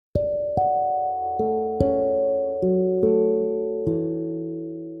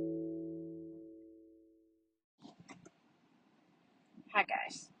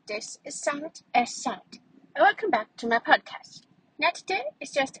This is Sound as Sound. And welcome back to my podcast. Now today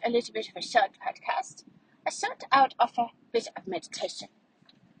is just a little bit of a short podcast. I start out of a bit of meditation,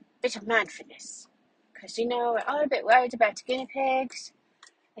 a bit of mindfulness. Because we're all a bit worried about the guinea pigs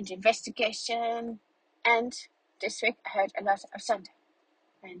and the investigation. And this week I heard a lot of thunder.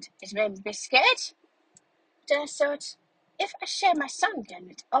 And it made me a bit scared. But I thought, if I share my song then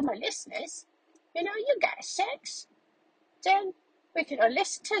with all my listeners, you guys six, then we can all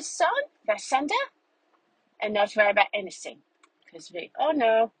listen to the song by thunder and not worry about anything. Because we all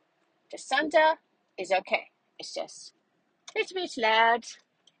know the thunder is okay. It's just a little bit loud,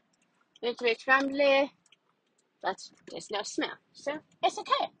 a little bit rumbly, but there's no smell. So it's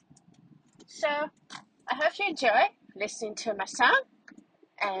okay. So I hope you enjoy listening to my song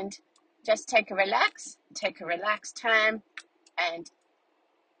and just take a relaxed time, and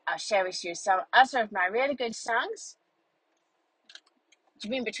I'll share with you some other of my really good songs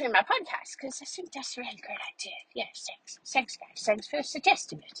in between my podcasts, because I think that's a really great idea. Yeah, thanks guys, thanks for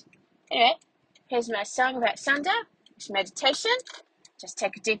suggesting it. Anyway, here's my song about thunder. It's meditation. Just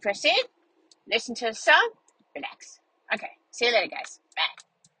take a deep breath in, listen to the song, relax. Okay, see you later guys,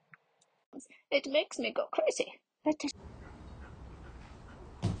 bye. It makes me go crazy.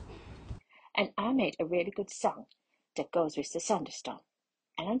 And I made a really good song that goes with the thunderstorm,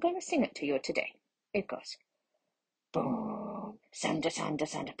 and I'm going to sing it to you today. It goes, boom, thunder, thunder,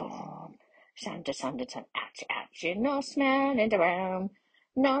 thunder, boom. Thunder, thunder, thunder, ouchie, ouchie, no smell in the room,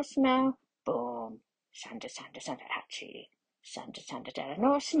 no smell, boom. Thunder, thunder, thunder, ouchie. Thunder, thunder, thunder,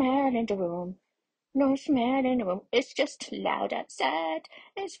 no smell in the room, no smell in the room. It's just loud outside,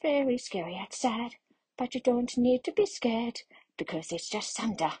 it's very scary outside, but you don't need to be scared, because it's just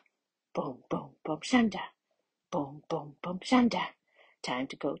thunder. Boom, boom, boom, thunder. Boom, boom, boom, thunder. Time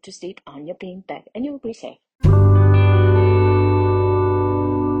to go to sleep on your beanbag, and you'll be safe.